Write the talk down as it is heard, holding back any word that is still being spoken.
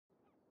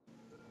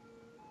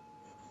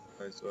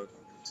guys, welcome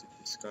to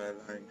City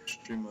Skyline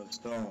Streamers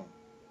Down.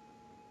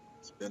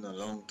 It's been a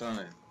long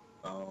time.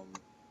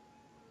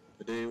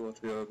 Today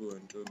what we are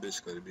going to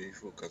basically be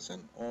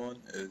focusing on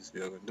is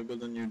we are going to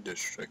build a new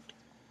district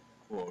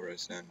for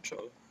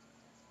residential,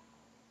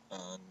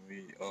 and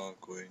we are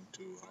going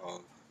to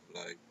have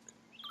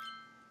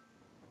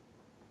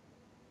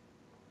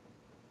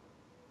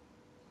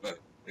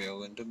we are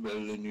going to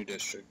build a new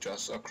district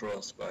just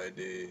across by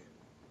the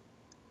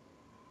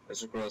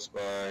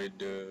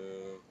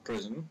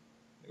prison.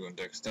 We're going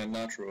to extend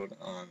that road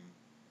and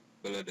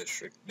build a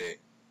district there.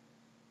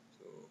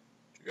 So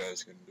what you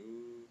guys can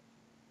do,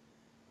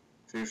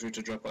 feel free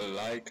to drop a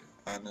like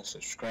and a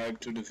subscribe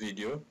to the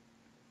video.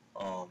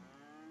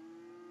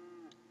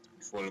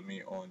 Follow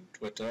me on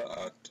Twitter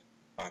at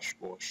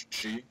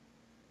 @ashboshg,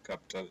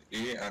 capital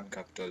A and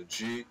capital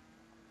G.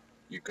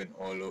 You can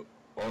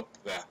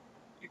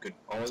You can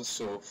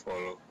also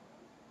follow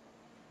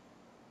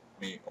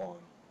me on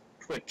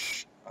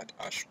Twitch at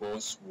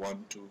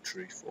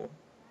ashboss1234.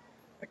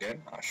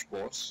 Again,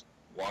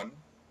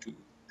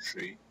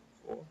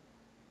 ashboss1234.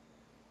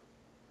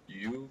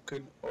 You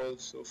can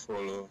also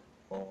follow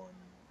on.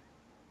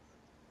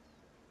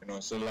 You can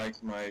also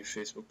like my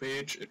Facebook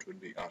page. It would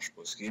be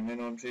Ashboss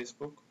Gaming on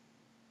Facebook.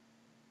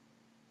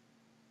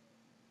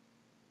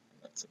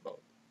 And that's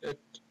about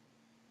it.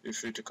 Feel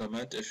free to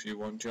comment if you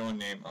want your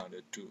name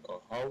added to a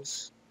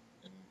house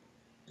in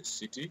the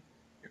city.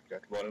 You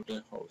get one of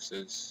the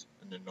houses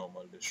in the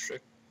normal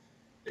district.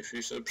 If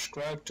you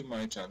subscribe to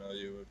my channel,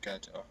 you will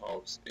get a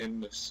house in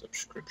the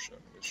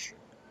subscription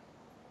district.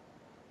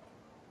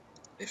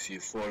 If you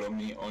follow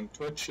me on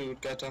Twitch, you will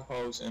get a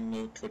house in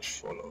the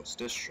Twitch follows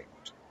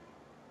district.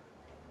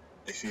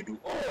 If you do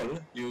all,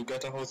 you will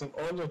get a house in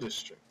all the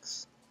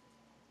districts.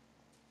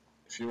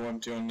 If you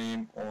want your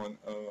name on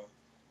a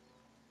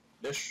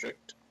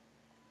district,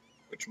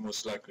 which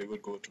most likely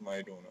would go to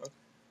my donor,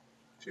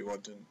 if you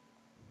want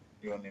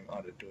your name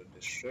added to a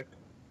district,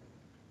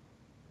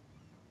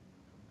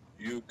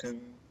 you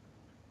can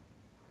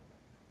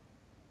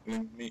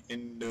link me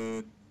in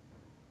the.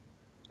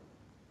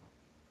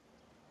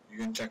 You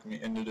can check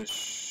me in the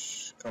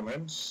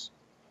comments.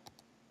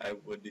 I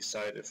would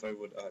decide if I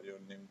would add your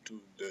name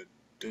to the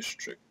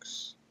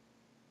districts.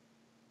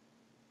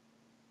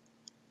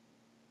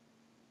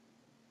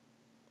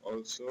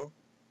 Also,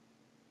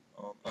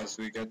 as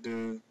we get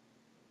the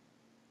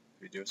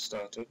video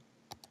started,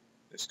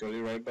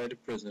 basically right by the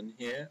prison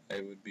here, I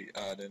would be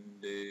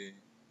adding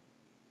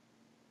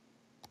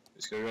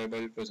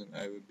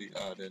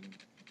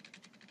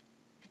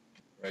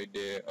right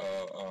there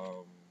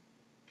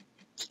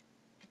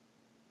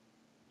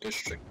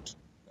district.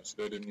 That's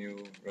where the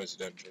new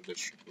residential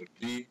district would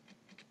be.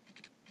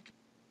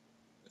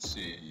 Let's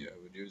see, I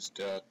would use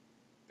that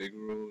big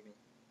road,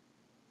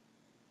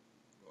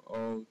 go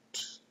out a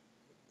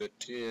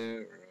bit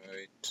here,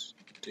 right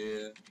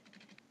there.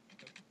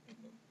 I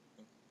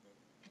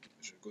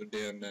should go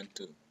there and then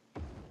turn.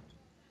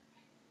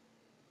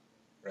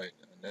 Right,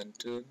 and then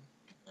turn,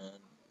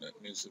 and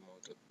let me zoom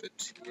out a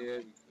bit here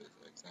because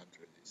I can't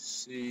really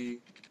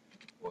see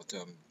what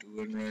I'm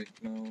doing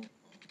right now.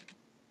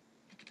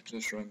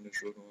 Just run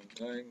this road one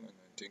time, and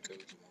I think I'll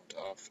zoom out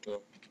after.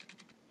 Run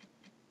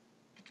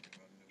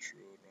this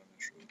road,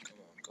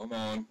 come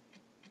on.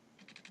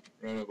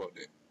 Right about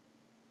there.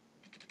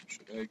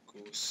 Should I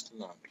go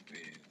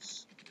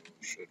slantways,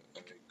 or should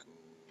I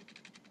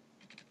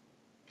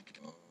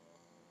go,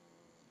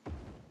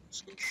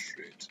 let's go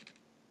straight.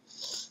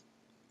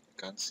 I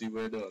can't see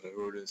where the other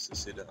road is to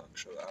see the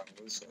actual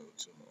angle, so I will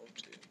zoom out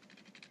here.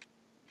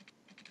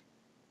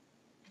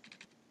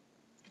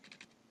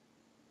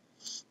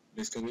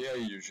 Basically, I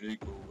usually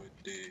go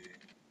with the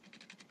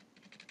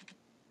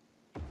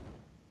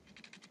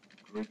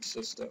grid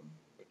system,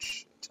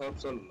 which it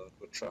helps a lot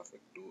with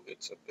traffic, though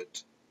it's a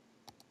bit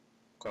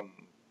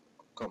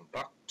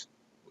compact,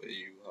 where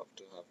you have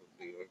to have a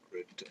bigger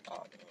grid to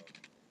add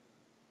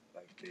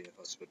like the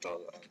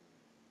hospital and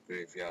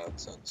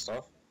graveyards and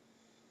stuff.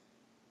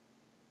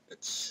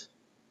 It's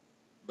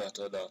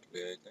better that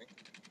way, I think.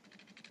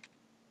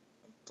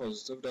 I'm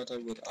positive that I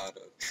would add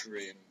a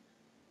train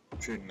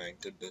line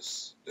to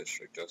this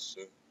district just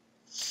to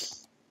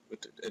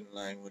put it in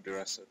line with the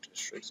rest of the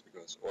districts,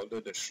 because all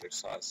the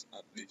districts has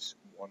at least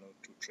 1 or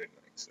 2 train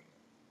lines in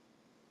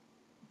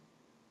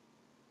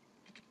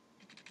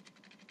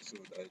them. So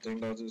I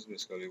think that is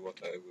basically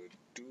what I would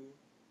do.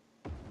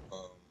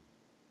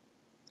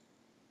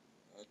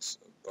 That's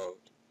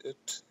about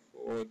it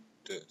for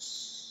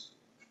this.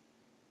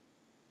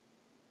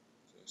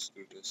 Let's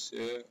do this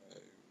here.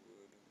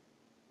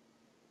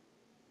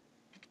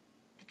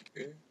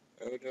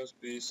 I would just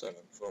be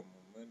silent for a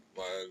moment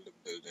while the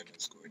building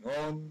is going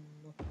on.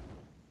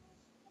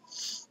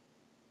 Just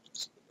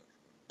put that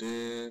right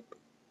there, but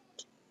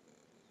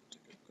it'll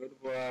take a good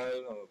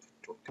while of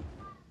talking.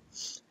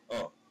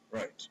 Oh,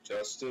 right,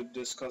 just to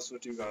discuss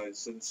with you guys,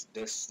 since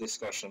this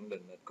discussion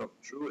did not come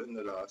through in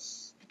the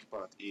last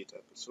part 8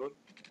 episode,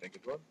 I think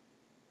it was.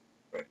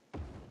 Right,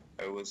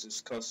 I was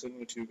discussing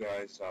with you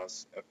guys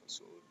last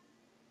episode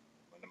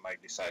when the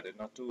mic decided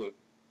not to work,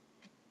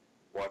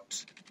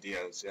 what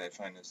DLC I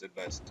find is the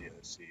best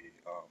DLC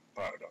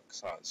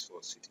Paradox has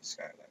for City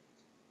Skylines.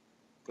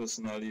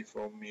 Personally,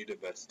 for me, the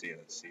best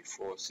DLC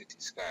for City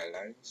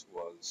Skylines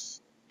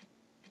was,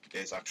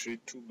 there's actually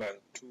two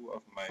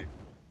of my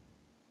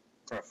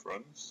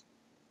preference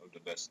of the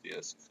best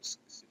DLC for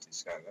City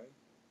Skylines.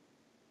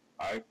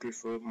 I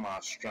prefer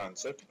Mass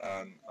Transit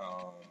and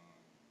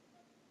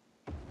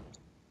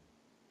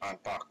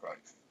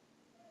Parklife.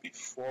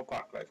 Before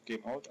Parklife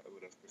came out, I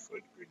would have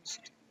preferred Green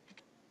City.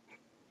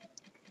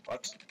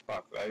 But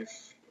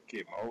Parklife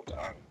came out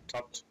and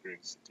topped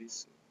Green City,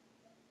 so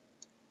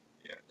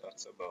yeah,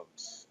 that's about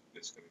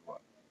basically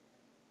what.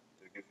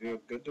 To give you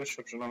a good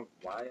description of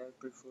why I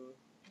prefer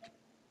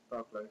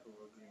Parklife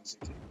over Green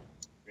City.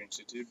 Green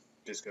City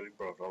basically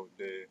brought out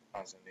the,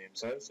 as the name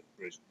says,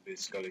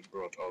 basically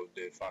brought out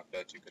the fact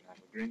that you can have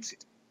a green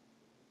city.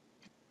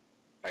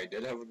 I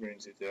did have a green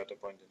city at a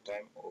point in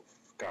time off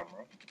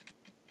camera,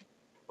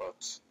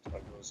 but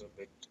that was a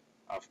bit,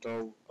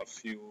 after a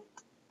few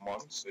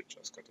months, it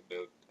just got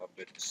a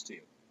bit stale.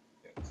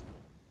 Yes.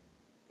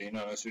 Being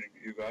honest with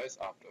you guys,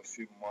 after a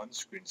few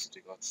months, Green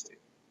City got stale.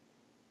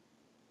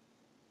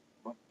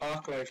 But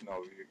Parklife now,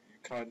 you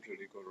can't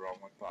really go wrong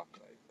with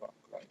Parklife.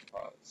 Parklife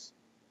has.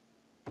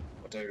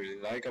 What I really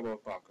like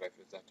about Parklife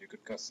is that you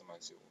could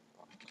customize your own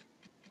park.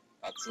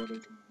 That's one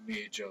of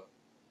the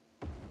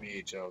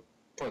major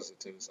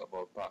positives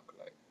about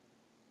Parklife.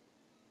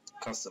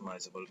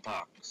 Customizable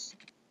parks.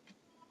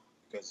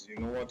 Because you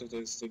know what it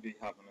is to be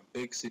having a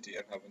big city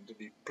and having to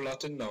be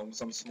plotting down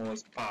some small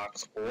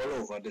parks all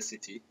over the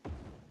city.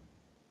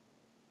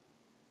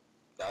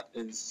 That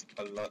is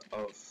a lot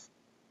of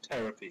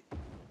therapy.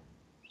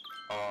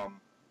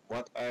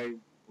 What I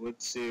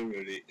would say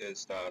really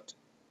is that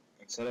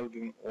instead of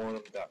doing all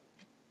of that,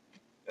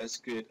 let's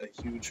create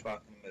a huge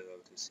park in the middle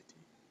of the city.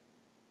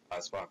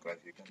 As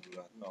Parklife, you can do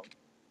that now.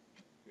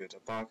 Create a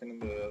park in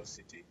the middle of the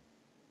city,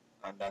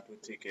 and that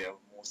would take care of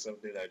most of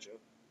the ledger.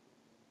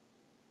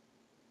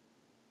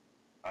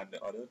 And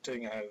the other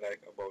thing I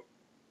like about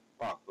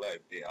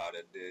Parklife, they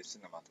added the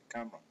cinematic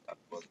camera. That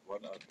was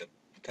one of the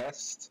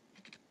best.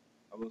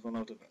 That was one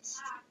of the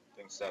best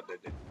things that they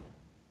did.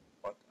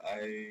 But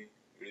I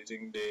really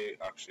think they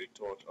actually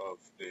thought of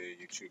the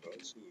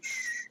YouTubers who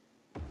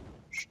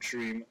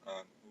stream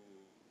and who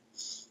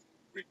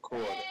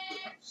record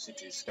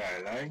city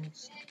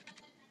skylines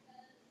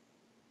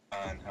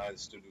and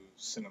has to do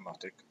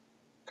cinematic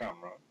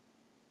camera.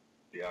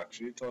 They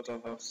actually thought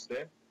of us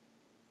there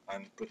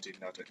and putting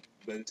that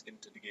built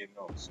into the game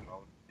now. So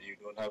now you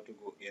don't have to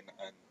go in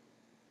and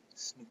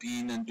snoop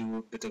in and do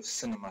a bit of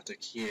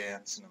cinematic here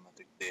and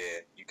cinematic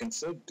there. You can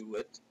still do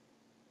it,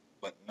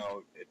 but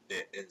now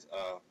there is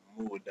a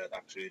mode that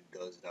actually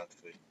does that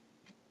for you.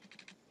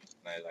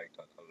 And I like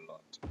that a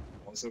lot.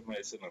 Most of my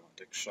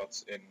cinematic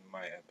shots in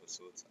my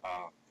episodes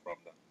are from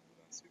that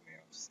mode, as you may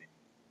have seen.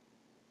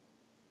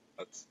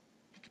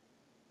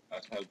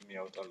 That helped me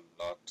out a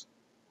lot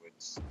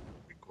with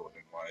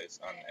recording wise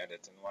and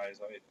editing wise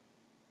either.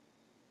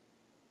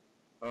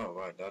 Oh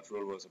right, that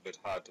rule was a bit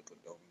hard to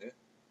put down there.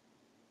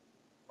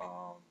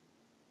 I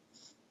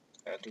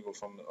had to go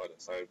from the other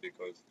side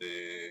because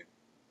the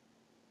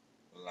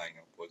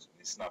lineup was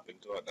me snapping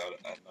to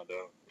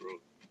another rule.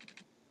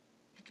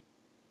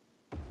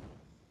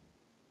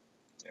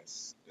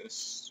 Yes,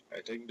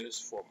 I think this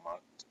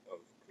format of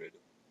grid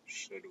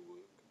should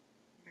work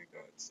in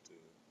regards to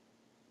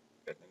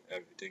getting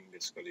everything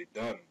basically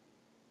done.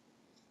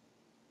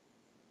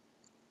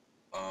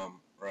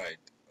 Right.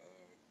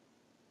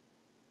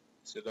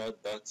 So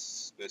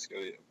that's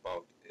basically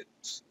about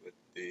it with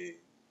the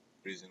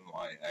reason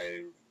why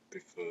I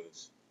prefer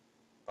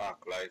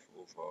Parklife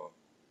over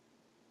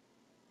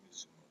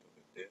zoom out of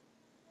it there.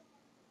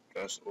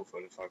 Just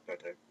over the fact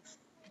that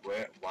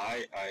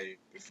why I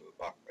prefer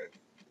Parklife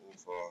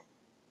over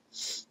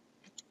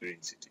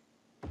Green City.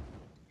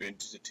 Green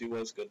City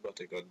was good,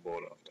 but I got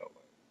bored after a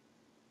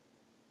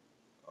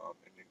while.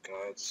 In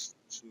regards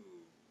to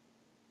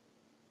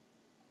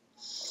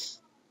guys,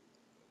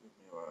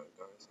 I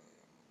am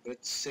a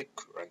bit sick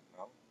right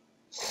now.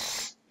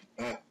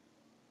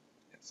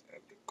 Yes, I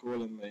have the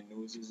cold and my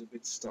nose is a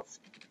bit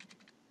stuffy.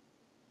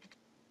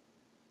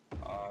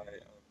 I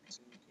am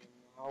thinking,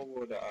 how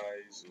would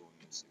I zone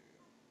this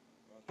area?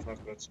 Matter of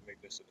fact, let's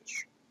make this a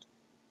district.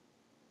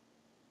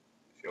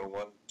 If you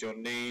want your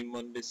name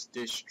on this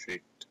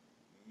district,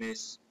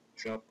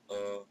 drop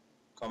a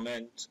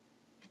comment,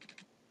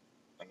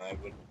 and I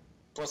would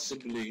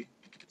possibly,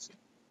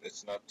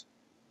 it's not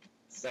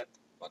set,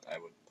 but I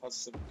would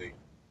possibly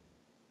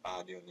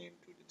add your name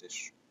to the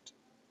district.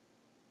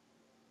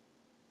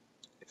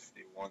 If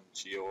you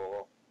want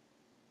your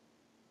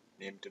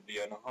name to be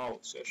on a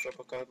house, just drop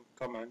a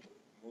comment,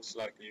 most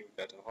likely you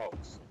get a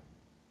house.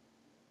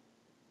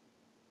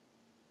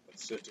 But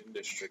certain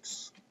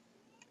districts,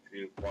 if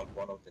you want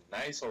one of the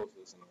nice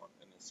houses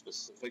in a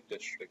specific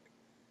district,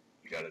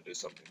 you gotta do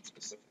something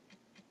specific.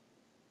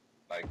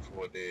 Like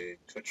for the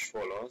Twitch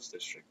followers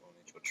district,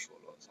 only Twitch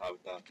followers have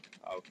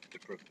the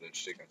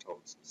privilege to get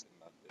houses in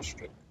that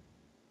district.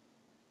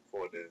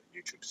 for the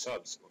YouTube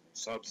subs. Only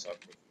subs are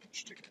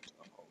privileged to get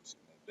a house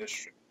in a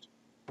district.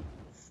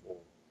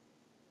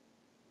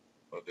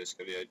 Well,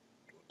 basically I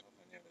don't have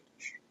any other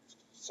districts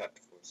set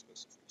for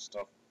specific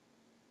stuff.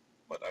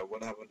 But I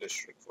would have a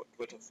district for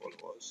Twitter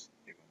followers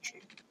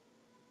eventually.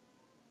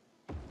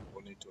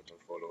 Only Twitter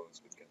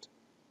followers would get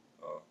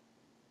a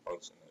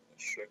house in a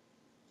district.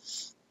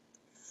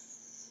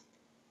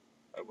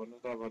 I would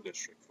not have a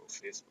district for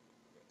Facebook,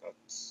 but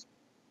that's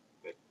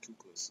a bit too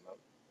personal.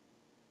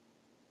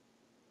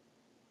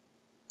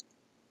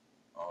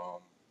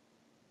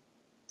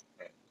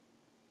 Right.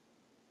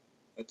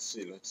 Let's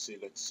see.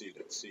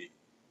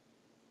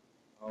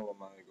 How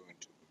am I going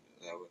to do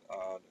this? I would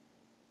add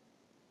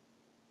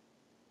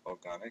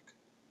organic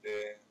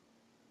there,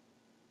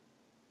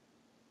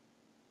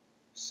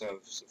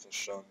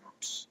 self-sufficient,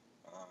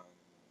 and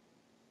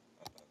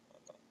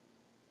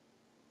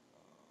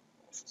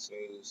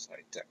offices,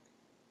 high-tech.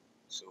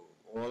 So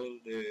all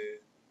the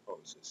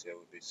houses here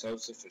would be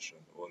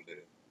self-sufficient. All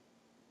the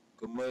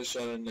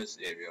commercial in this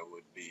area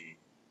would be,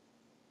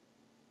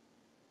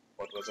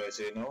 what was I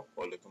saying now?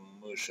 All the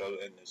commercial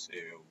in this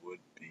area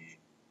would be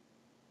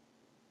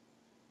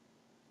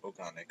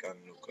organic and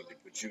locally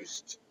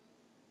produced,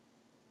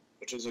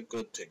 which is a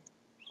good thing.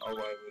 How I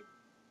would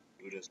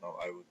do this now,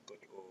 I would put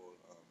all,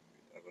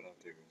 I would have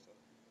to erase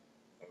that.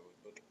 I would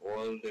put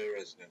all the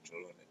residential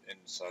on the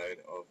inside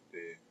of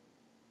the,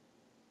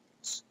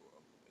 let's go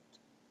up a bit.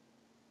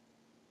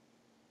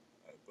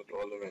 I put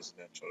all the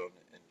residential on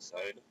the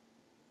inside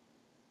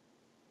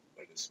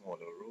by the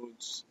smaller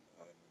roads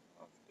and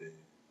have the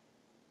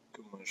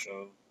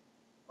commercial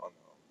on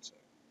the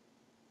outside.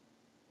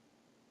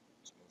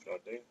 Let's move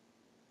that there.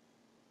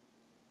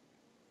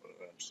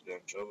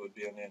 Residential would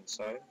be on the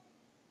inside,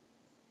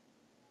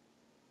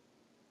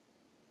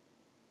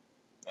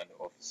 and the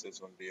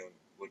offices would be on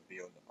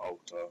the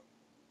outer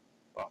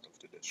part of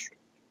the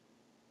district.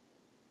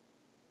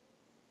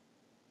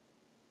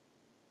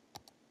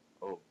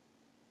 Oh,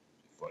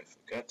 before I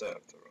forget, I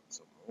have to run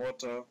some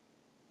water.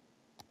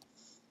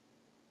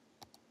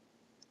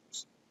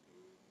 So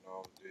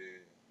now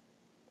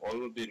all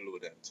will be low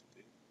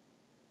density.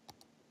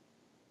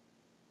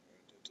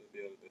 And it will be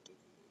a little bit of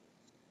low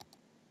density.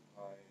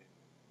 High.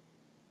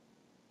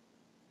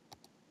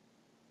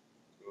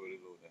 Very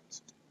low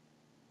density.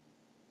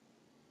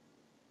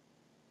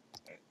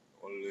 Right.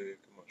 All the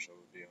commercial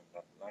will be on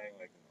that line,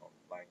 like an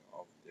outline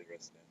of the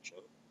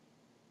residential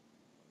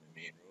on the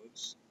main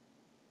roads.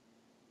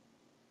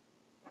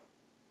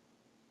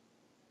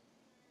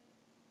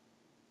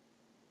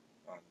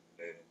 And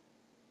the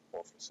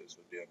offices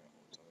will be on the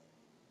outer line.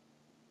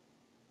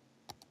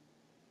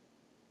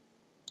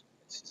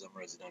 I see some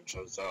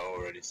residentials are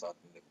already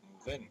starting to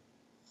move in.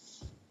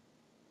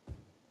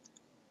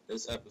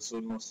 This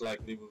episode, most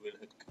likely we will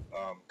hit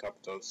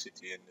capital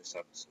city in this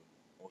episode,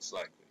 most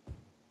likely.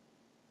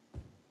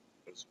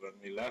 Because when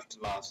we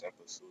left last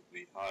episode,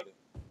 we had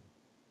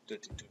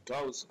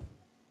 32,000.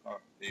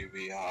 Currently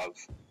we have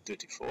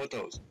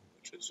 34,000,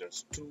 which is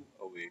just 2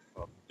 away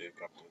from the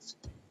capital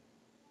city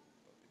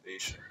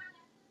population.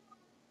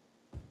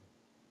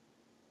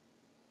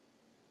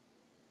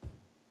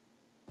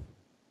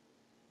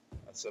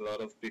 That's a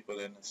lot of people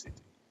in the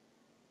city.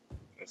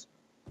 Trust me.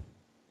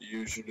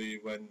 Usually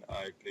when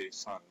I play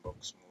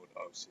sandbox mode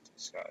of City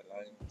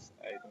Skylines,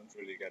 I don't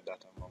really get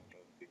that amount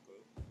of people.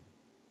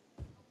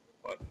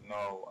 But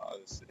now,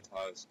 as it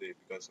has been,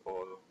 because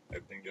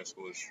everything just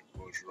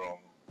goes wrong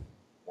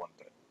one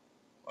time.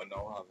 But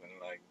now having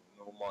like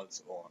no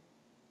mods on,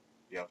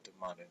 you have to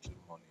manage the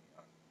money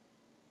and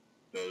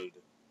build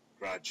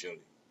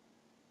gradually.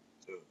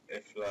 So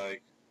if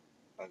like,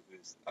 as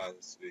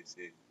we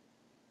say,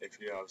 if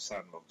you have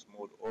sandbox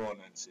mode on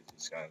in City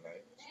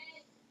Skylines,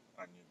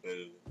 and you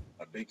build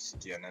a big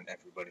city and then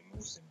everybody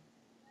moves in,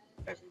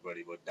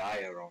 everybody will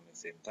die around the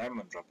same time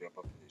and drop your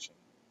population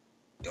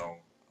down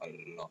a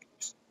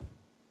lot.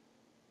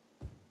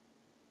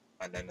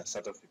 And then a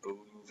set of people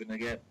will move in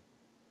again,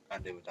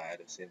 and they will die at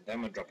the same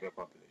time and drop your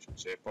population.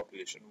 So your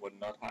population would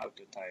not have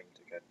the time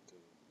to get to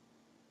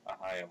a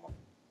high amount.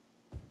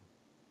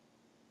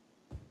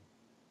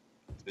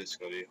 It's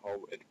basically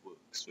how it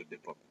works with the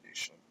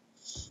population.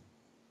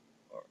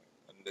 Alright,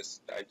 and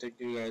this, I think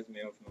you guys may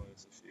have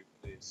noticed if you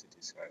play City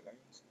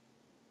Skylines,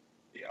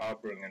 they are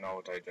bringing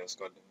out, I just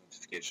got the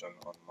notification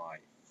on my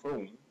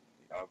phone,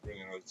 they are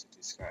bringing out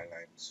City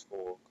Skylines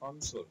for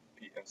console,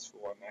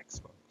 PS4 and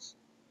Xbox.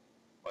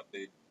 But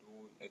they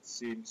don't, it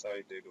seems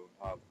like they don't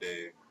have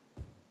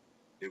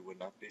they would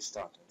not be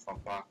starting from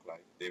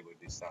Parklife, they would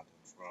be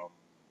starting from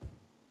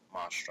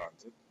Mass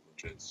Transit,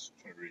 which is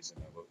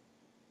reasonable.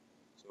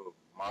 So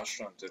Mass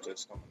Transit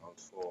is coming out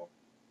for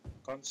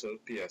console,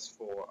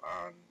 PS4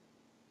 and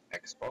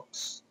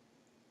Xbox.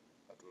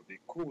 That would be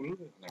cool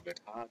and a bit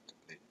hard to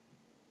play. I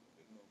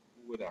don't know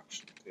who would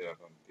actually play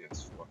that on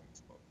PS4 and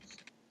Xbox.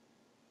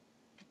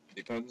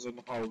 Depends on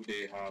how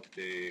they have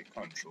the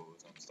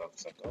controls and stuff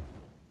set up.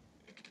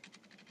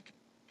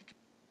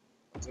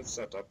 Once it's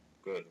set up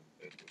good,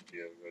 it would be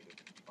a good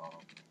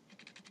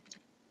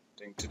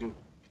thing to do.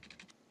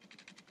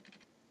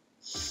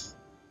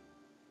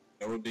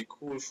 It would be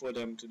cool for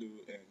them to do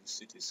in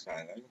City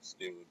Skylines.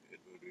 It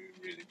would be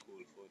really cool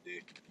for they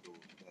to do.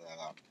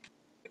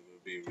 It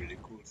would be really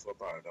cool for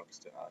Paradox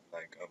to add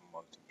like a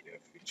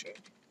multiplayer feature.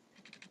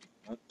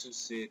 Not to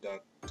say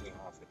that to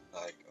have it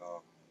like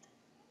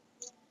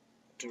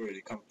to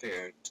really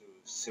compare to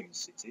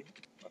SimCity,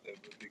 but it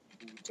would be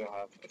cool to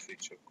have a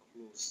feature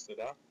close to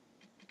that,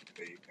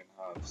 where you can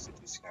have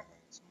City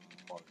Skylines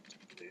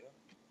multiplayer,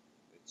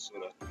 so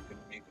that you can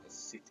make a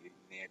city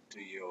near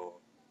to your,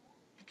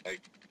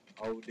 like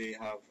how they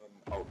have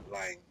an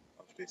outline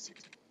of the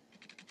city,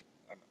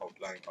 an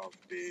outline of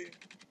the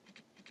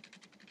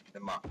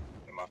map.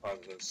 The map has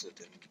a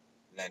certain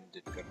length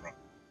it can run.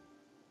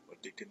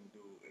 What they can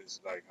do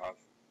is like have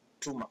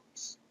two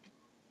maps.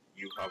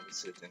 You have a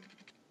certain,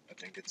 I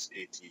think it's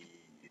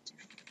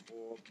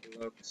 84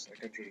 blocks, I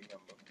can't really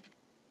remember. I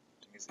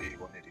think it's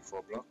 81,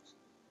 84 blocks.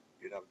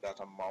 You'd have that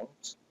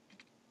amount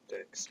to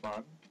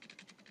expand,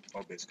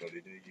 or basically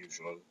the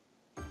usual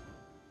 9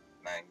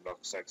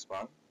 blocks to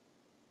expand,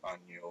 and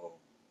your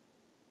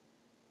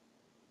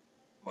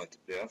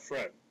multiplayer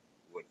friend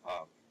would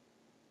have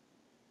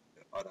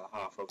the other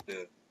half of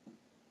the,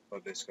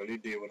 but basically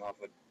they would have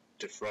a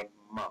different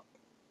map,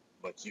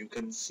 but you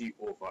can see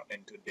over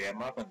into their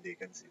map and they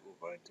can see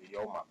over into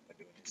your map. But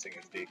the only thing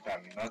is they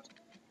cannot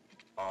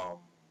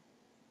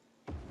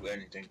do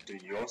anything to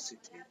your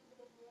city,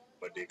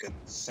 but they can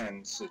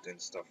send certain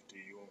stuff to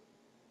you.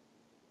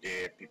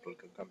 Their people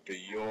can come to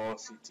your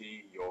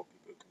city, your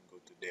people can go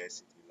to their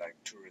city, like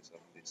tourism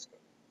basically.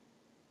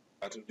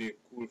 That would be a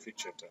cool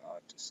feature to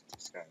add to City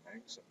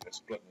Skylines. So I'm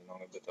just plotting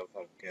along a bit of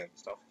healthcare and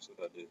stuff so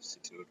that the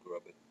city would grow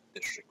a bit,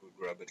 district would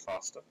grow a bit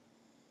faster.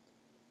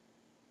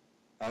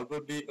 That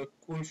would be a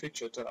cool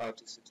feature to add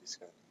to City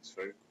Skylines.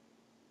 Very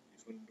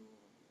cool. Even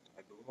though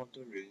I don't want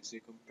to really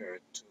say compare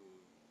it to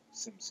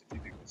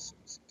SimCity, because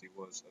SimCity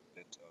was a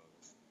bit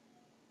of,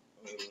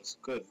 well, it was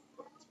good,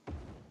 but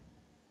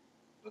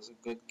it was a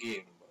good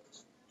game,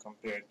 but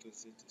compared to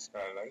City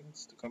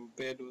Skylines, to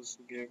compare those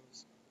two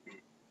games,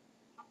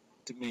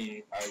 to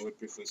me, I would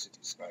prefer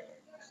City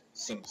Skylines.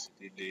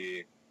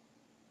 SimCity,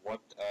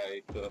 what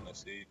I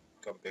honestly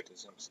compare to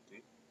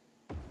SimCity,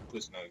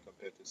 personally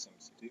compared to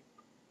SimCity,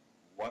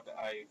 what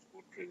I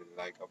would really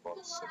like about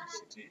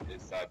SimCity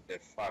is that the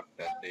fact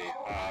that the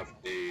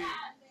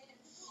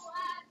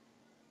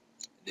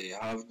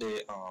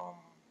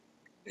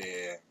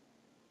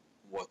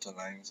water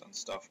lines and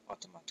stuff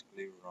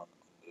automatically run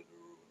under the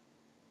road.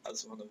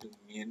 That's one of the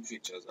main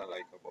features I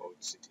like about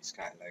City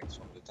Skylines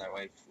from the time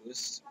I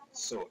first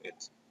saw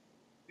it.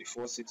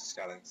 Before City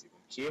Skylines even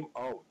came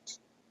out,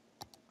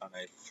 and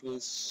I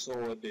first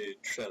saw the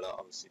trailer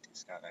of City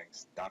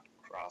Skylines, that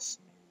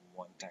crossed me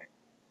one time.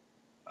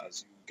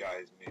 As you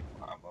guys may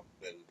know, I'm a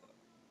builder.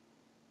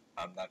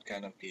 I'm that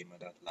kind of gamer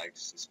that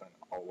likes to spend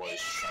hours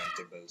trying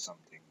to build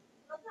something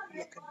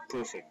looking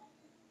perfect.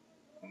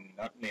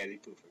 Not nearly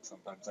perfect,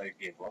 sometimes I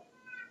give up.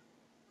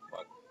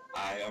 But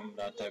I am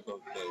that type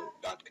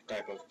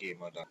of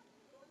gamer that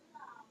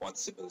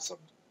wants to build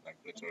something, like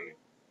literally.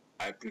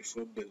 I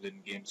prefer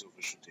building games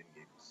over shooting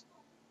games.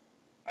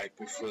 I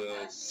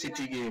prefer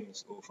city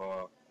games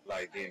over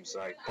like games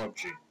like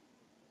PUBG,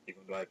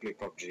 even though I play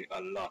PUBG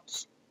a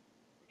lot,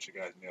 which you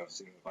guys may have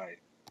seen my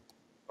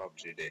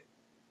PUBG day.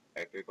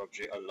 I play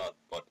PUBG a lot,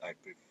 but I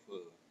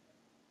prefer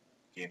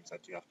games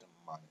that you have to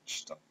manage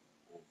stuff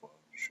over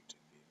shooting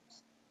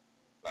games,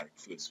 like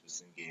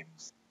first-person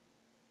games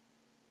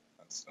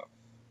and stuff.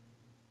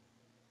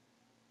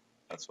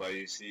 That's why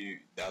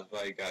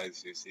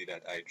guys, you see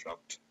that I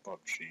dropped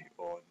PUBG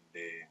on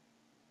the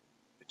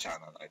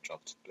channel. I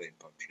dropped playing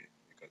PUBG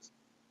because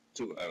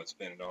two, I was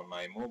playing it on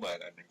my mobile,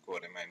 and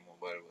recording my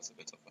mobile was a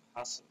bit of a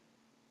hassle.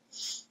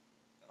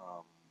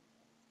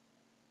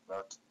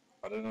 But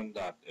other than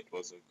that, it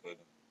was a good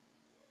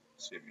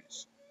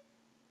series.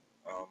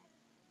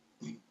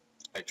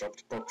 I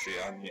dropped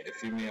PUBG, and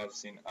if you may have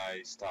seen,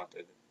 I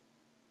started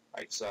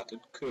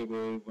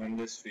Kerbal when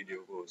this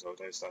video goes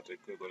out. I started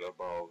Kerbal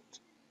about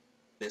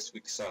this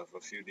week itself, a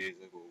few days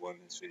ago when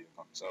this video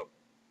comes out.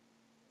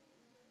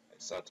 I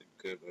started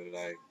Kerbal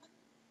like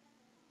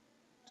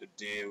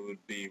today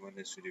would be, when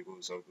this video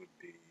goes out, would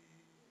be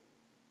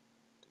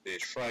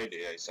today's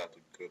Friday. I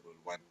started Kerbal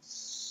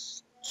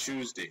once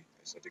Tuesday.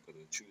 I started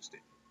Kerbal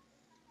Tuesday.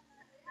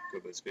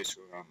 Kerbal Space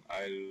Program.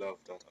 I love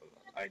that a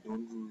lot. I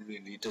don't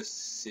really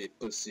just say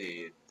per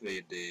se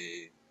play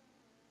the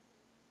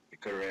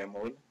career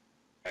mode.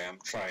 I am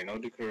trying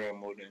out the career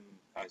mode, in,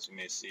 as you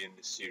may see in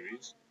the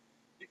series,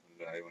 even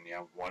though I only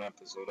have one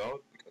episode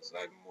out because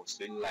I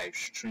mostly live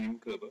stream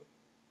Kerbal.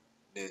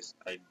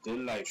 I did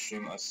live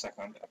stream a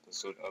second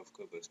episode of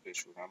Kerbal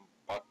Space Program,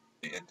 but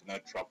the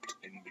internet dropped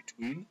in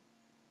between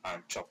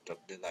and chopped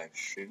up the live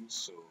stream,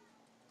 so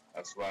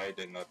that's why I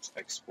did not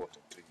export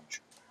it to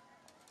YouTube.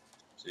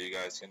 So you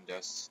guys can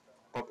just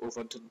pop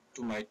over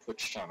to my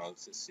Twitch channel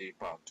to see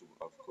part 2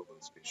 of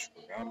Kerbal Space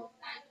Program.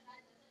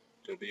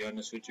 To be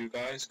honest with you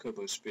guys,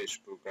 Kerbal Space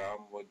Program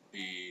would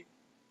be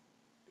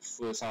the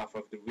first half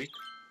of the week,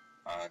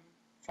 and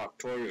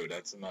Factorio,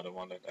 that's another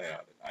one that I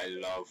added. I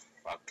love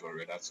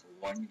Factorio. That's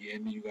one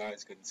game you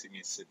guys can see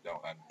me sit down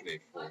and play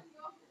for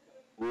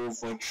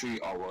over 3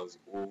 hours,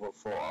 over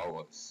 4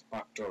 hours.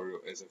 Factorio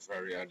is a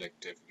very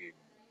addictive game.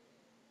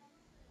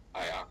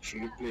 I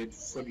actually played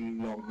for the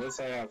longest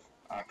I have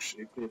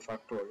actually played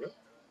Factorio.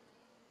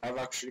 I've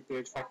actually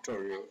played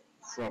Factorio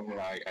from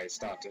like I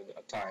started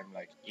a time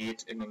like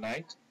 8 in the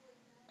night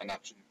and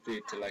actually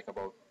played till like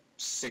about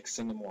 6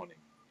 in the morning.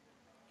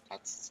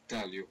 That's to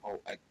tell you how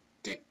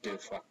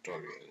addictive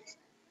Factorio is.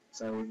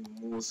 So I would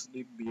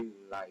mostly be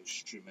live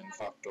streaming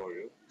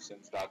Factorio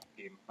since that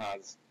game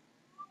has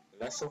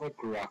less of a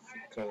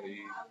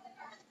graphically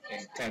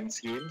intense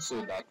game,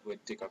 so that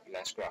would take up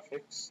less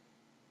graphics.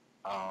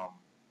 Um,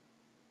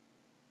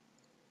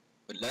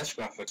 with less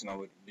graphics now, it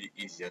would be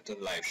easier to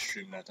live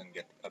stream that and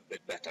get a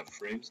bit better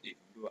frames. Even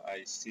though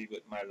I see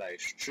with my live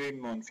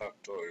stream on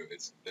Factorio,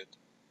 it's a bit.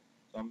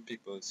 Some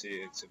people say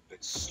it's a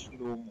bit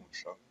slow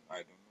motion. I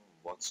don't know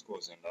what's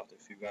causing that.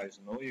 If you guys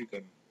know, you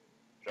can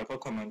drop a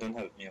comment and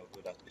help me out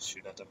with that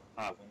issue that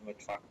I'm having with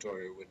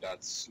Factorio with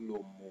that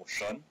slow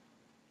motion.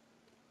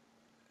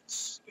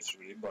 It's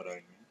really bothering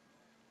me.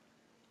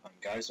 And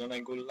guys, when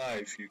I go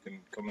live, you can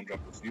come and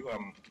drop a view.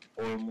 I'm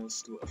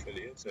almost to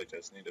affiliate, so I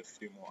just need a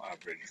few more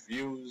average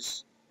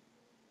views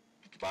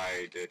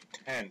by the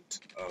 10th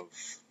of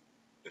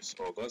this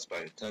August, by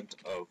the 10th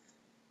of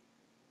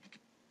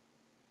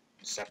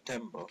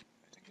September.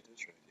 I think it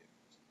is right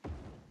here.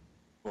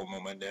 For a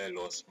moment there, I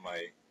lost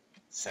my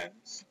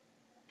sense.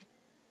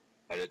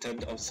 By the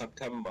 10th of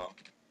September,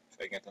 if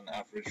I get an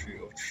average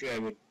view of 3, I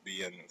would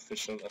be an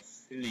official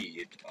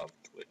affiliate of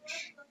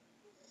Twitch.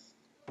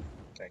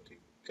 Thank you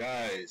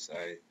guys.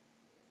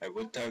 I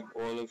would thank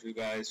all of you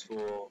guys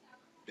for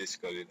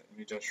basically, let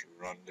me just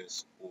run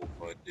this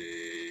over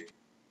the,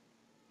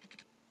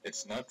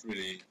 it's not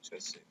really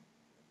just in,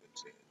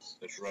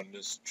 let's run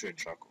this train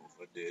track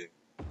over the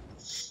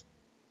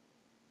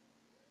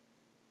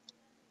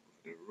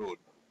road.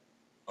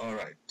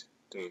 Alright,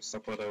 to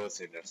stop what I was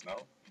saying just now,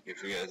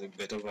 give you guys a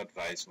bit of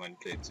advice when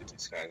playing City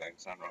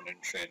Skylines and running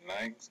train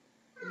lines.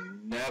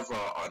 Never,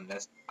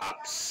 unless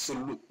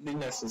absolutely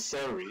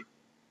necessary,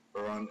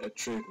 run a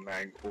train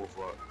line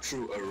over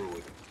through a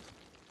road.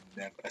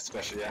 Never,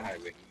 especially a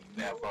highway.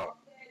 Never,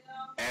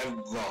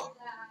 ever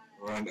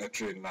run a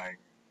train line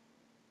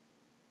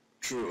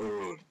through a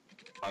road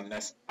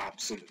unless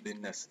absolutely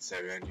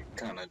necessary and you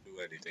cannot do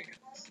anything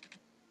else.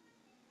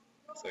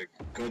 It's a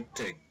good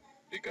thing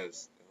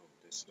because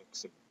this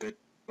looks a bit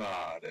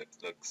bad. It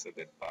looks a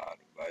bit bad.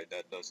 Right?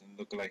 That doesn't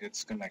look like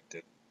it's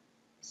connected.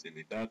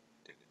 Delete that.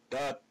 Delete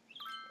that.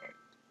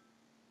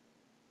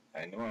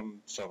 Right. I know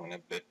I'm sounding a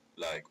bit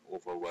like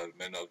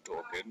overwhelming of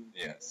talking.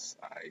 Yes,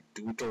 I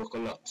do talk a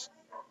lot.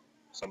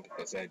 Some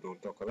people say I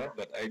don't talk a lot,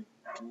 but I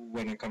do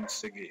when it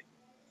comes to game.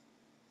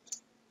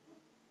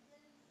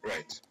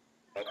 Right,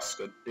 that's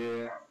good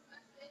there.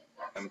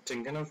 I'm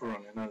thinking of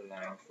running a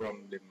line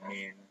from the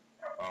main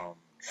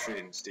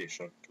train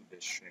station to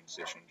this train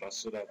station,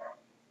 just so that.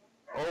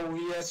 Oh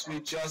yes,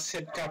 we just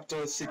hit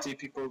capital city,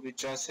 people. We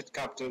just hit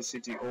capital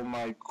city. Oh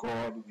my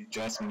God, we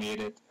just made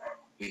it.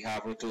 We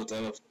have a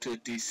total of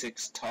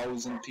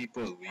 36,000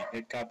 people. We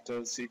hit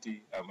capital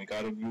city, and we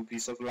got a new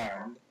piece of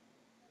land.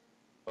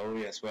 Oh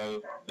yes,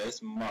 well,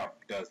 this map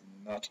does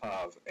not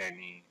have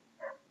any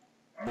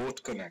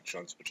boat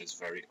connections, which is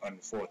very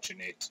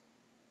unfortunate.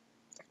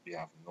 We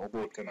have no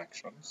boat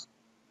connections.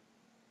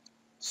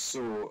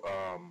 So,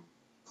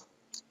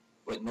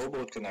 with no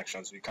boat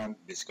connections, we can't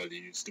basically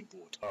use the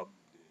boat hub,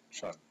 the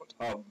transport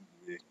hub.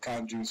 We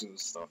can't use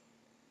those stuff.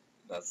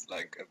 That's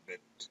like a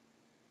bit.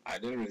 I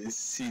didn't really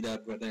see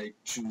that when I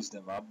choose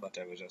the map, but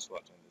I was just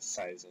watching the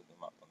size of the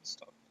map and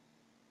stuff.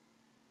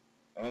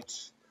 But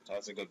it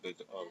has a good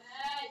bit of.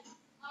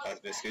 That's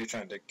basically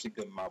trying to keep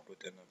the map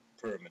within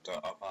a perimeter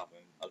of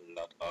having a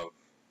lot of.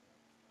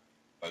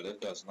 Well,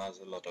 it doesn't have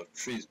a lot of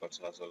trees, but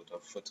it has a lot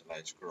of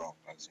fertilized ground,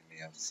 as you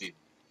may have seen.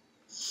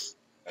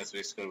 That's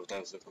basically what I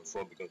was looking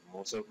for, because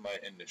most of my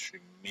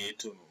industry may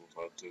turn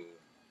over to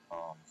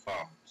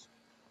farms.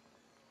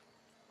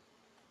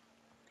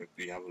 But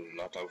we have a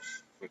lot of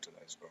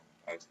fertilized ground,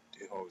 as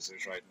the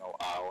houses right now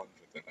are on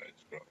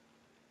fertilized ground.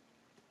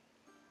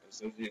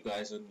 As if you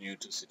guys are new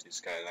to City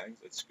Skylines,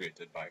 it's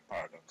created by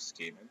Paradox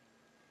Gaming.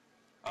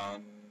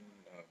 And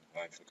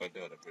I forgot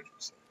the other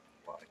producer.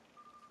 Why?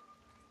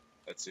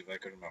 Let's see if I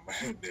can remember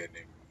their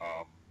name.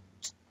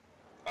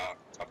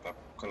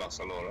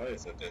 Colossal Aura,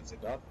 is it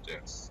that?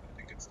 Yes, I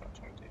think it's that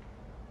right here.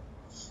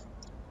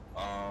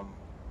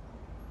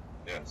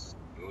 Yes,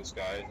 those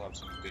guys have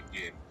some good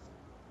games.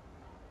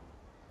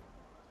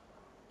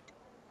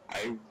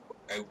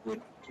 I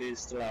would play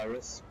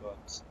Stellaris,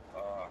 but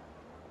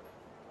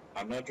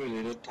I'm not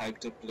really the type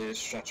to play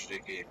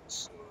strategy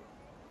games, so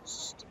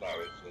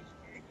Stellaris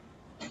doesn't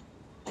really,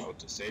 how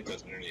to say,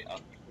 doesn't really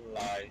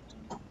apply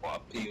to or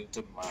appeal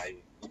to my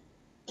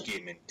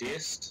gaming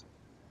taste.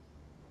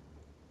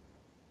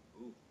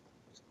 Ooh,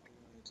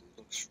 it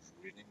looks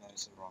really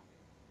nice around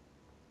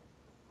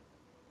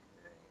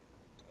here.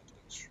 That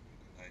looks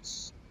really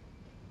nice.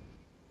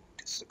 Ooh,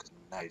 this looks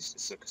nice.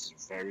 This looks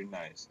very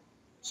nice.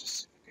 Let's just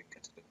see if we can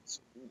get it.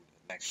 So, ooh,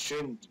 the next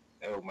train.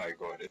 Oh my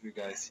god, if you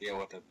guys hear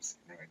what I'm saying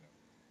right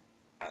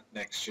now. That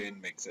next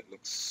train makes it look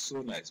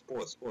so nice.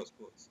 Pause, pause,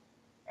 pause.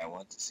 I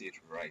want to see it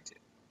right here.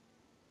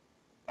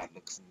 That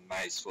looks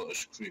nice for a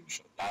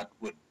screenshot. That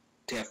would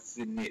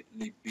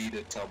definitely be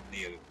the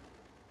thumbnail.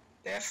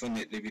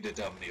 Definitely be the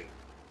thumbnail.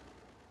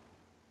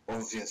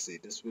 Obviously,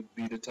 this would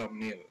be the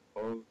thumbnail.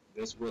 Oh,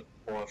 this would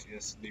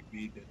obviously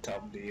be the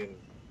thumbnail.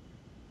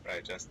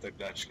 Right, just took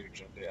that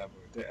screenshot there. I'm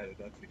going to edit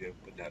that video,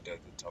 put that as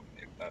the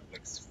thumbnail. That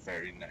looks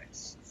very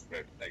nice.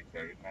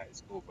 Very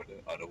nice over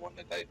the other one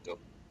that I took.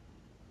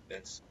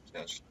 This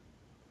just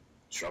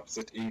drops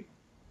it in.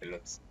 It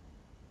looks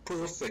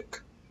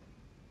perfect.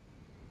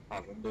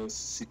 Having the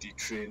city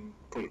train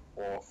pull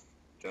off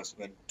just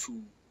when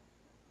two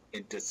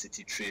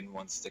intercity train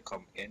wants to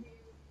come in.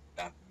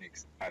 That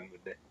makes, and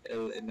with the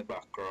hill in the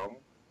background,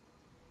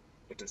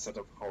 with the set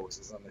of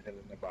houses on the hill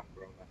in the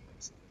background, that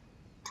makes it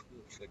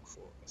perfect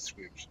for a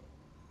screenshot.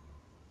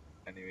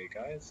 Anyway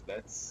guys,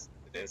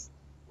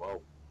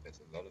 wow, there's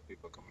a lot of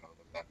people coming out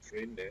of that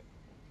train there.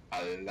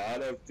 A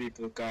lot of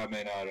people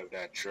coming out of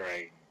that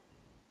train.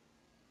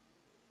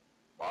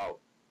 Wow.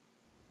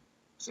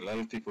 There's a lot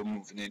of people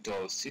moving into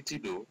our city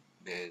though.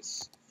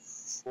 There's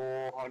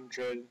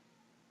 400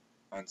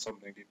 and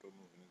something people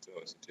moving into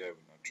our city. I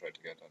will not try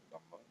to get that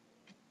number.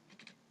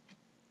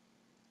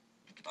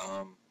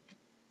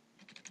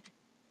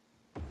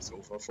 It's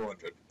over 400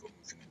 people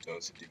moving into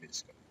our city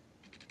basically.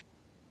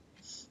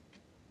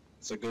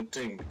 It's a good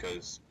thing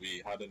because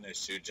we had an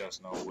issue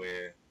just now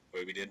where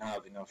we didn't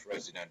have enough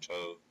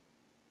residential.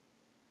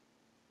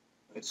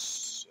 I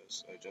just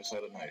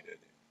had an idea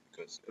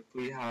because if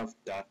we have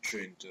that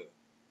train to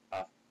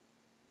have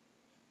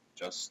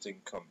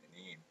Justin coming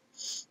in,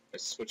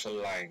 let's switch a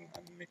line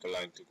and make a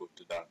line to go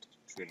to that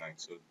train line.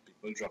 So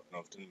people dropping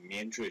off to the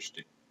main train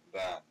station,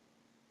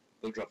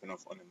 people dropping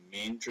off on the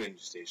main train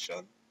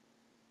station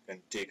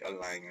can take a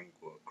line and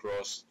go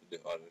across to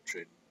the other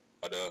train,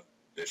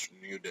 this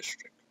new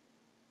district.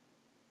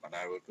 And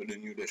I will put the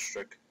new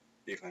district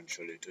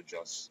eventually to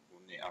just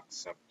only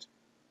accept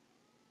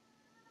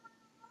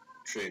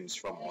trains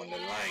from on the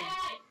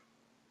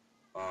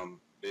line.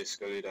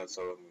 Basically that's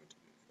all I'm going to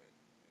do.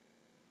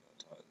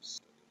 That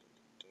has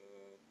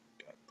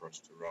that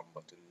pressed the wrong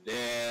button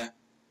there.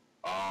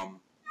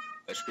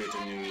 Let's create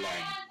a new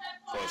line.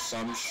 For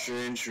some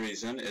strange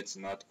reason it's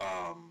not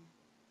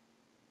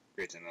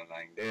creating a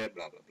line there,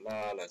 blah blah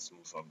blah. Let's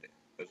move from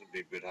there.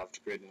 We'd have to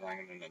create a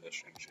line in another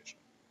train station,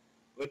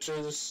 which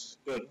is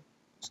good.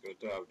 It's good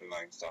to have the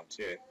line start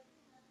here,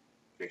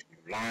 create a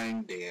new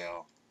line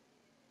there,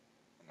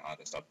 and add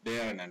a stop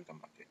there, and then come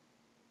back here.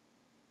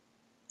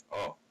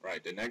 Oh,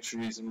 right, the next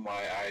reason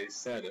why I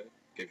said it,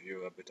 give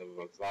you a bit of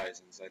advice,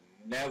 and said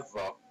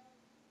never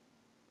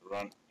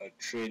run a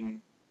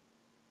train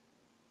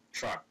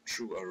track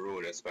through a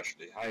road,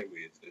 especially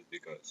highways, is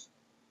because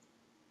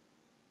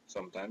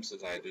sometimes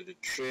it's either the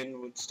train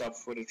would stop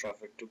for the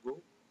traffic to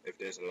go, if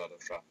there's a lot of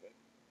traffic,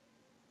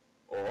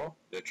 or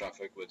the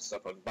traffic would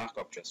stop and back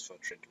up just for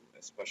train to go,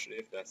 especially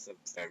if that's a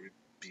very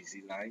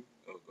busy line.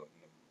 Oh god,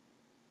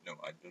 no,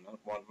 I do not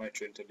want my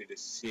train to be the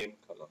same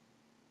color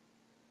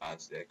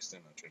as the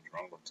external train.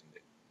 Wrong button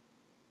there.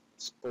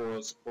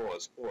 Pause,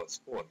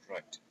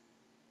 right.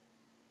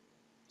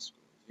 Let's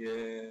go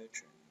here,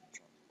 train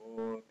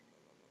transport,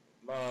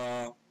 blah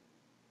blah blah blah.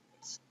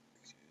 Let's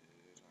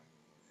get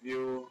a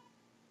view.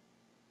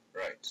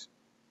 Right.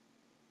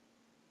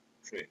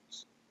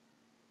 Trains.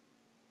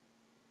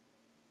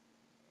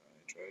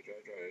 Try.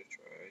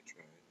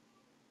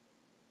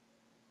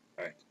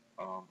 Right.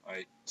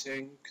 I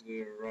think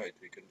they're right.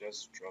 We can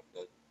just drop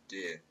that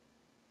there.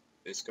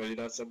 Basically,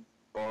 that's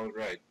about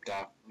right.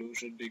 Dark blue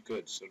should be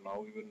good. So now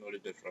we will know the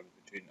difference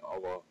between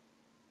our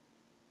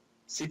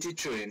city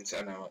trains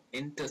and our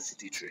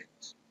intercity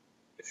trains.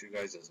 If you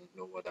guys doesn't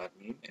know what that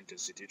means,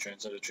 intercity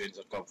trains are the trains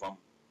that come from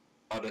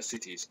other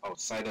cities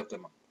outside of the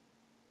map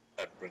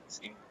that brings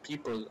in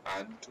people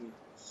and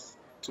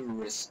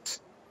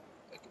tourists.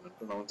 I cannot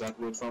pronounce that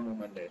word for a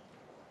moment there.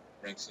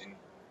 Brings in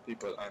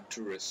people and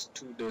tourists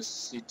to the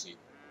city.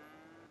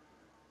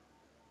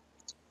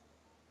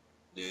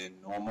 The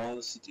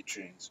normal city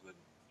trains would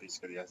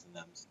basically, as the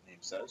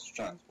name says,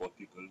 transport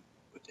people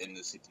within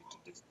the city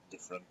to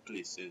different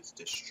places,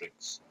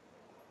 districts.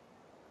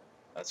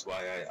 That's why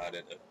I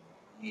added a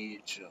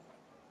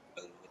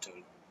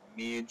little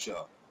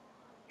major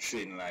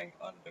train line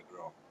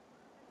underground.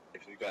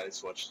 If you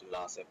guys watched the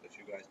last episode, if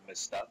you guys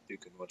missed that, you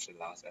can watch the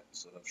last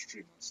episode of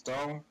Streamers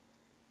Town,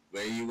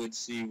 where you would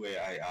see where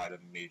I add a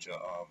major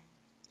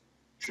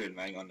train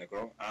line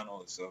underground and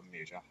also a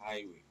major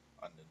highway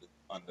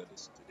under the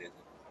city. There's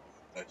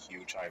a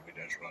huge highway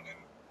that's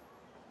running,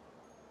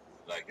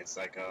 like it's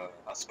like a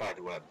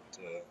spider web,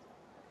 to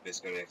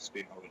basically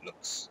explain how it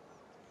looks.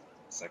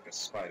 It's like a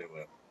spider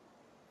web.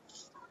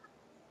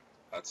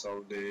 That's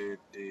how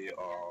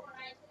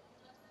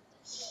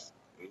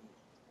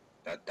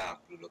that dark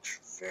blue looks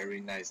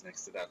very nice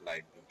next to that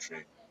light blue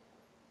train.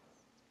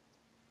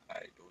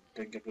 I don't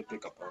think it will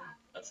pick up on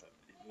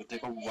it will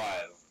take a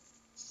while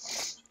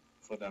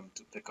for them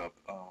to pick up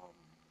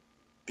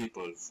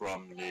people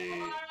from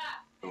the.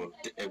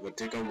 It will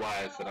take a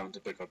while for them to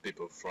pick up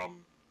people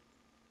from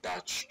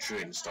that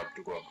train stop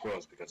to go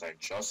across because I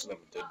just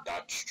limited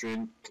that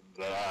train.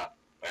 Why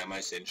am I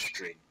saying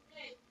train?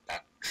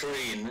 That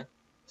train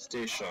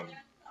station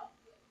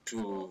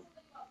to.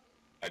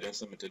 I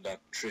just limited that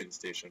train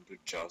station to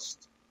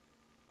just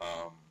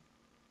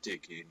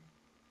taking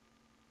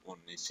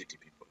only city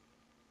people.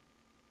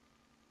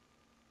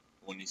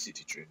 Only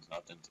city trains,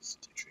 not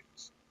intercity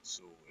trains.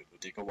 So it will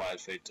take a while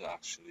for it to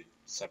actually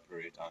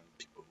separate and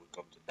people will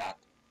come to that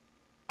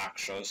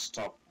actual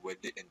stop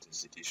with the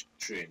intercity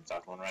trains,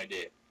 that one right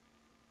there,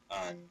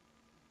 and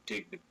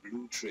take the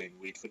blue train,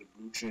 wait for the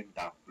blue train,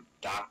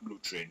 dark blue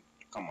train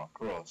to come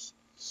across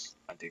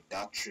and take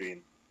that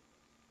train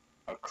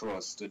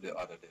across to the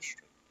other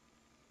district.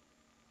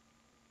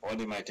 Or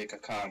they might take a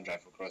car and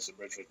drive across the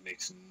bridge, which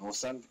makes no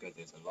sense because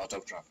there's a lot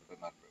of traffic on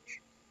that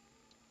bridge.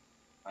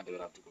 And they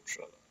would have to go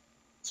further.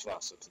 It's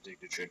faster to take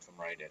the train from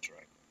right there to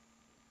right there.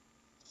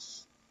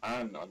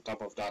 And on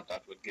top of that,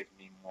 that would give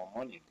me more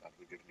money. That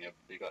would give me a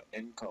bigger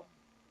income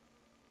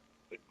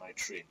with my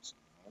trains.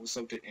 Most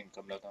of the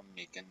income that I'm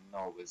making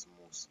now is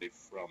mostly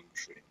from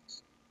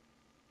trains.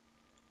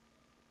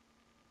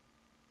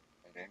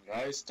 Again,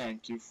 guys,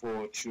 thank you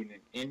for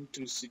tuning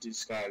into City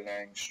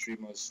Skylines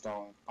Streamers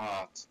Town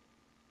Part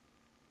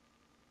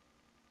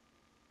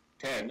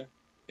 10.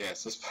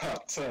 Yes, it's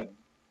Part 10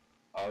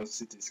 of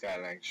City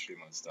Skylines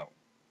Streamers Town.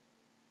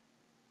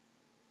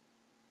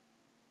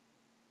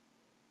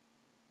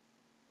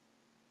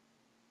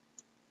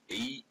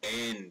 The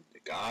end,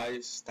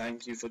 guys.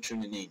 Thank you for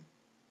tuning in.